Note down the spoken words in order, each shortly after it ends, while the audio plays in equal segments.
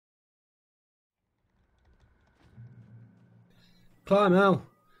Climb, Al.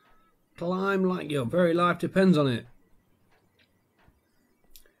 Climb like your very life depends on it.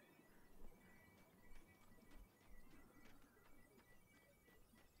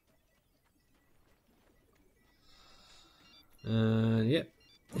 Yep.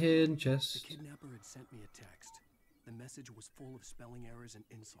 Hidden chest. The kidnapper had sent me a text. The message was full of spelling errors and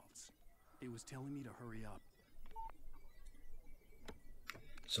insults. It was telling me to hurry up.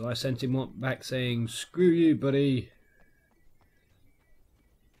 So I sent him one back saying, "Screw you, buddy."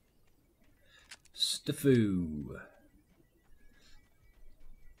 Stafoo.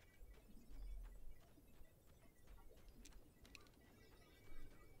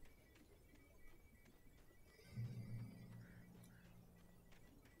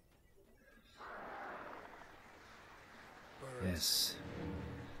 Yes.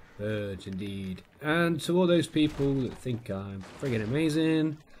 Birds indeed. And to all those people that think I'm friggin'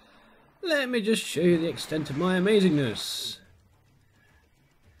 amazing, let me just show you the extent of my amazingness.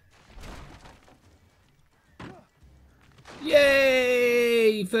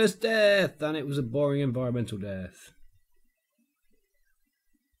 Yay! First death! And it was a boring environmental death.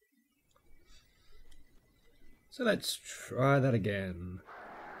 So let's try that again.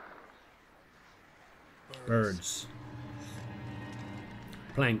 Birds.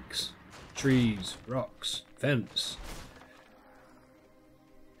 Planks. Trees. Rocks. Fence.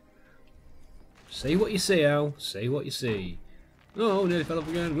 Say what you see, Al. Say what you see. Oh, nearly fell off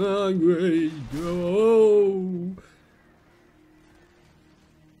again. Oh.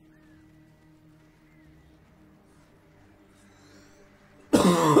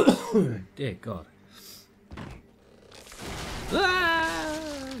 Dear God.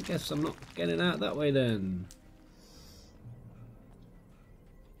 Ah, guess I'm not getting out that way then.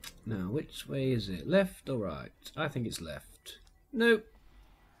 Now, which way is it? Left or right? I think it's left. Nope.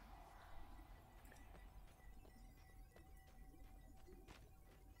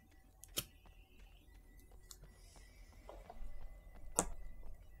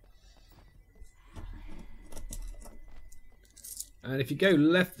 And if you go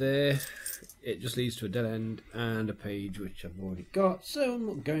left there, it just leads to a dead end and a page which I've already got, so I'm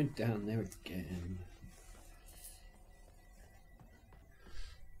not going down there again.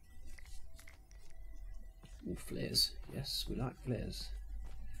 Ooh, flares. Yes, we like flares.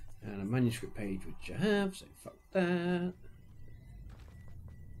 And a manuscript page which I have, so fuck that.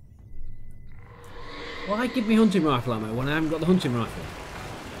 Why give me hunting rifle ammo when I haven't got the hunting rifle?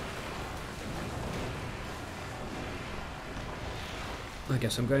 I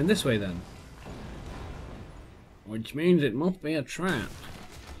guess I'm going this way then. Which means it must be a trap.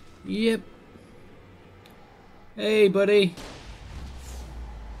 Yep. Hey, buddy.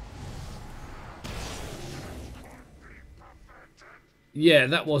 Yeah,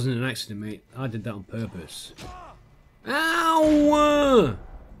 that wasn't an accident, mate. I did that on purpose. Ow!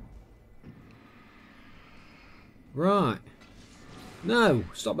 Right. No,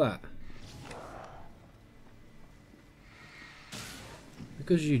 stop that.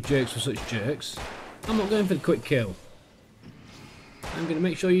 Because you jerks are such jerks, I'm not going for the quick kill. I'm going to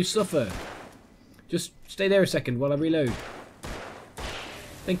make sure you suffer. Just stay there a second while I reload.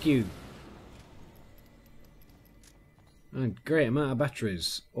 Thank you. And great amount of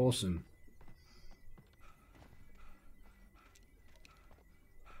batteries. Awesome.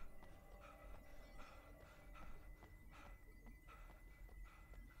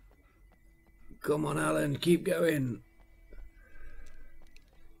 Come on, Alan, keep going.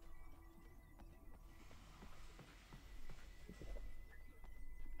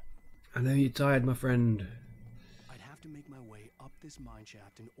 I know you're tired, my friend. I'd have to make my way up this mine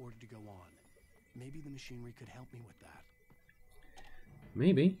shaft in order to go on. Maybe the machinery could help me with that.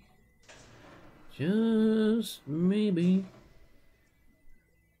 Maybe. Just maybe.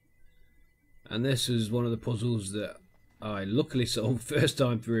 And this is one of the puzzles that I luckily solved first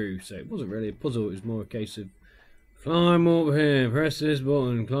time through. So it wasn't really a puzzle, it was more a case of climb up here, press this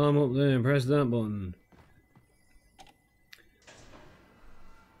button, climb up there, press that button.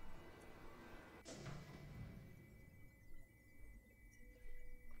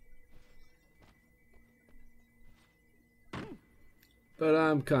 But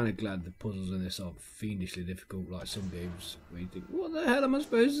I'm kind of glad the puzzles in this aren't fiendishly difficult like some games where you think, what the hell am I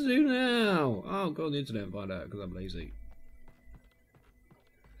supposed to do now? Oh, go on the internet and find out because I'm lazy.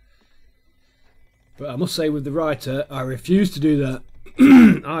 But I must say with the writer, I refuse to do that.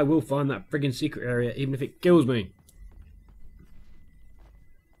 I will find that friggin' secret area even if it kills me.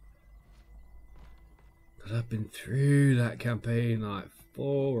 Because I've been through that campaign like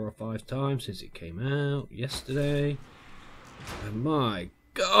 4 or 5 times since it came out yesterday. And my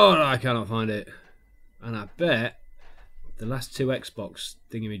God, I cannot find it. And I bet The last two Xbox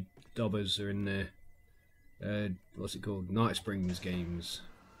thingy dobbers are in there. What's it called? Night Springs games.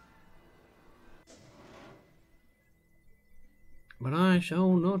 But I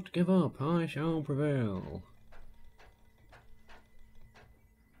shall not give up. I shall prevail.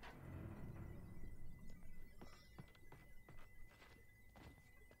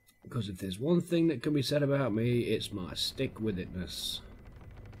 Because if there's one thing that can be said about me, it's my stick-with-itness.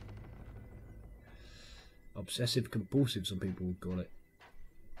 Obsessive compulsive, some people would call it.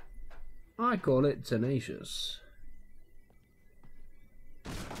 I call it tenacious.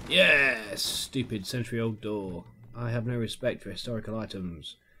 Yes! Stupid century-old door. I have no respect for historical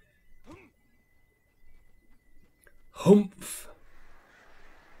items. Humph!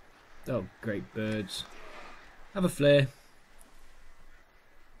 Oh, great birds. Have a flare.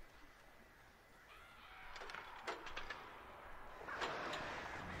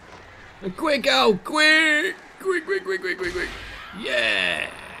 Quick, Al! Quick! Quick, quick, quick, quick, quick, quick! Yeah!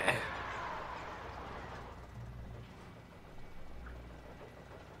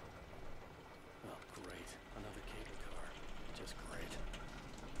 Oh, great. Another cable car. Just great.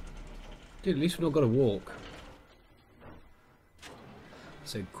 Dude, at least we've not got to walk.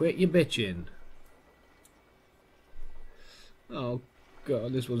 So quit your bitching. Oh,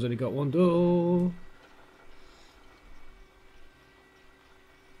 God, this one's only got one door.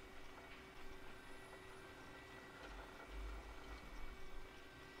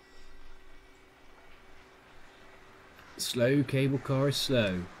 Slow cable car is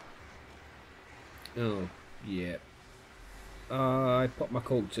slow. Oh, yeah. I popped my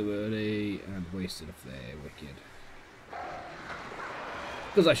cork too early and wasted a flare. Wicked.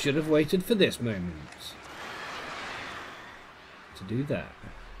 Because I should have waited for this moment to do that.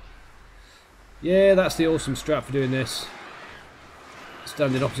 Yeah, that's the awesome strat for doing this.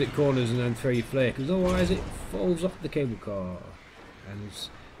 Stand in opposite corners and then throw your flare, because otherwise it falls off the cable car and it's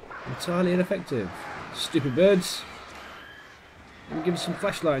entirely ineffective. Stupid birds. Give us some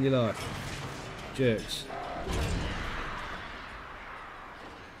flashlight in your life. Jerks.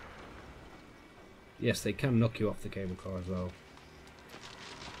 Yes, they can knock you off the cable car as well.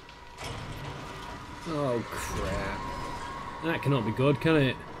 Oh, crap. That cannot be good, can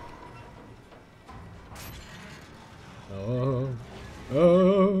it? Oh.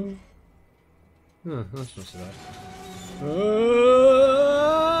 Oh. Oh, that's not so bad.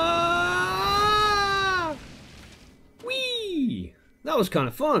 Whee! That was kind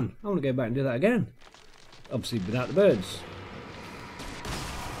of fun. I want to go back and do that again. Obviously without the birds.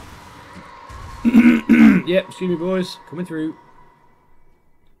 Yep, excuse me boys, coming through.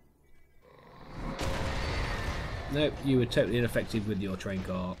 Nope, you were totally ineffective with your train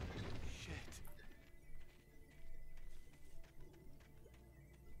car. Shit.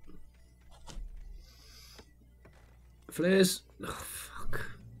 Flares. Oh, fuck.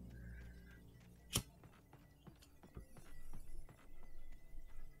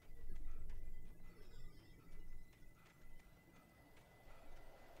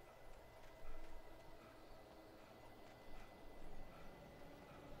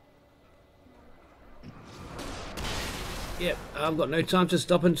 Yep, I've got no time to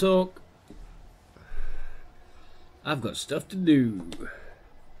stop and talk. I've got stuff to do.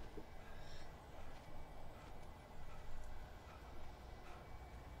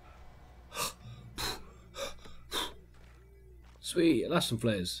 Sweet, at last some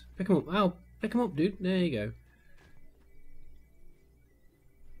flares. Pick them up. Ow, pick them up, dude. There you go.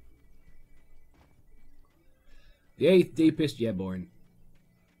 The 8th deepest, yeah, boring.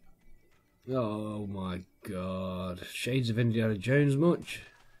 Oh my god. Shades of Indiana Jones much?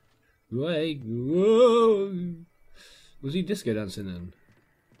 Wait, whoa! Was he disco dancing then?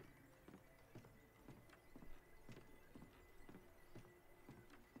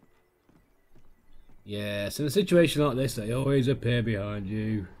 Yes, in a situation like this, they always appear behind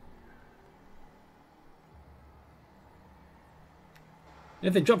you.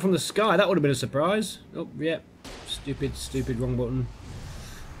 If they dropped from the sky, that would have been a surprise. Oh, yep. Stupid, stupid, wrong button.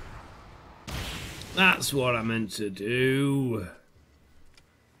 That's what I meant to do.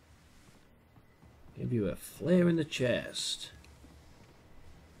 Give you a flare in the chest.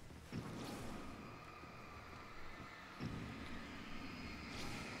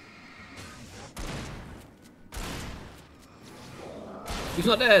 He's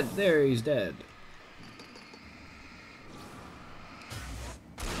not dead. There, he's dead.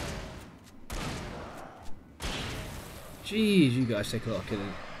 Jeez, you guys take a lot of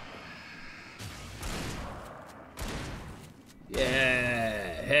killing.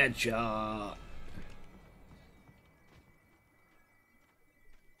 Yeah, headshot.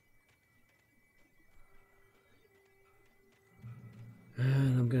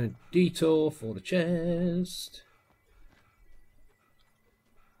 going to detour for the chest.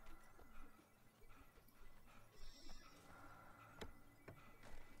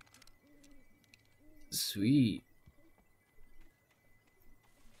 Sweet.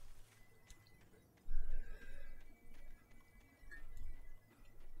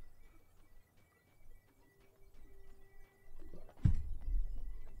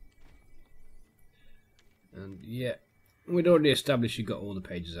 And yeah, we'd already established you got all the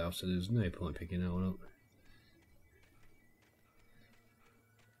pages out, so there's no point picking that one up.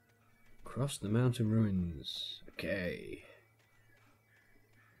 Cross the mountain ruins. Okay.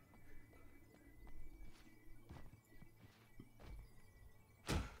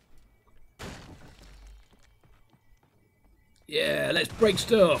 Yeah, let's break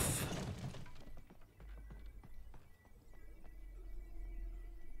stuff.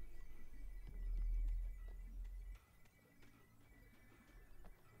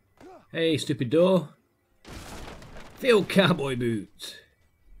 Hey, stupid door. Field cowboy boots.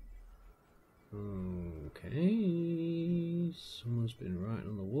 Okay. Someone's been writing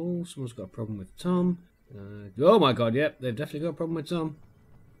on the wall. Someone's got a problem with Tom. Oh my god, yep, they've definitely got a problem with Tom.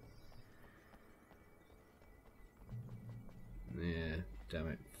 Yeah, damn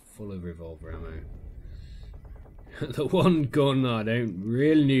it. Full of revolver ammo. The one gun I don't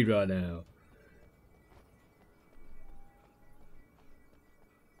really need right now.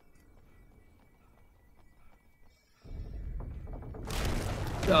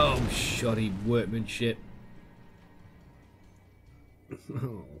 Oh, shoddy workmanship.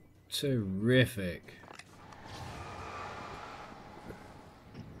 Oh, terrific.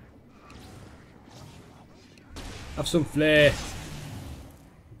 Have some flair.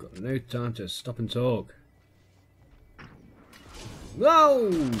 I've got no time to stop and talk.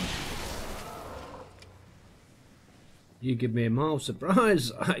 Whoa! You give me a mild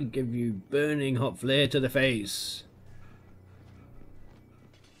surprise, I give you burning hot flair to the face.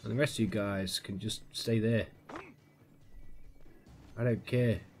 And the rest of you guys can just stay there. I don't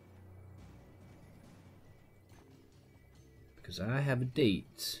care. Because I have a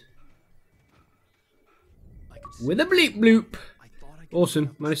date. With a bleep bloop!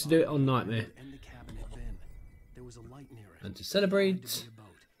 Awesome, managed to do it on Nightmare. And to celebrate,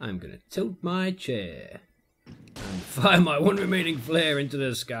 I'm going to tilt my chair and fire my one remaining flare into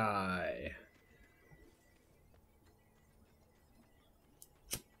the sky.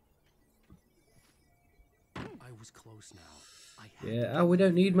 I was close now. Yeah, oh, we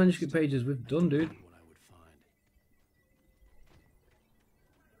don't need manuscript pages. We've done, dude.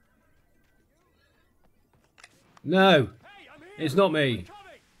 No, it's not me.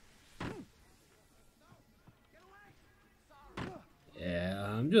 Yeah,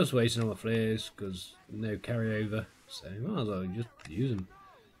 I'm just wasting all my flares because no carryover. So might as well just use them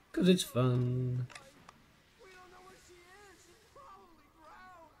because it's fun.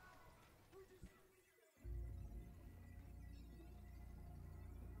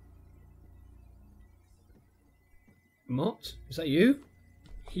 Mott, is that you?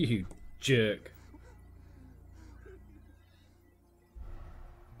 You jerk.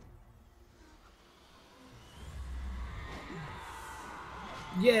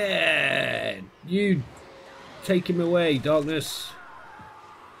 Yeah, you take him away, darkness.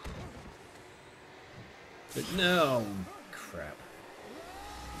 But no, crap.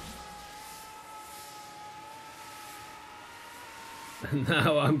 And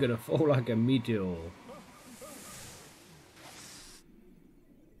now I'm gonna fall like a meteor.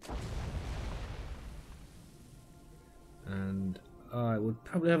 And I would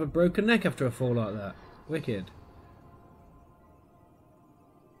probably have a broken neck after a fall like that. Wicked.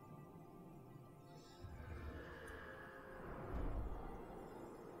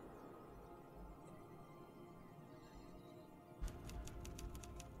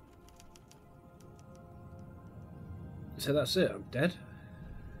 So that's it, I'm dead.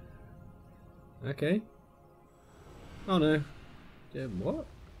 Okay. Oh no. Yeah, what?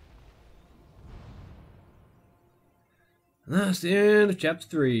 And that's the end of chapter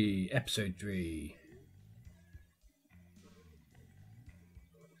 3, episode 3.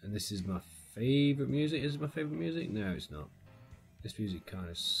 And this is my favourite music. Is it my favourite music? No, it's not. This music kind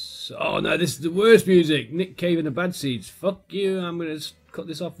of... Oh no, this is the worst music! Nick Cave and the Bad Seeds. Fuck you, I'm going to cut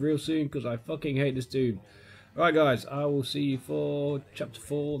this off real soon because I fucking hate this dude. Right guys, I will see you for chapter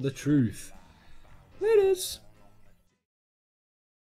 4, The Truth. Laters!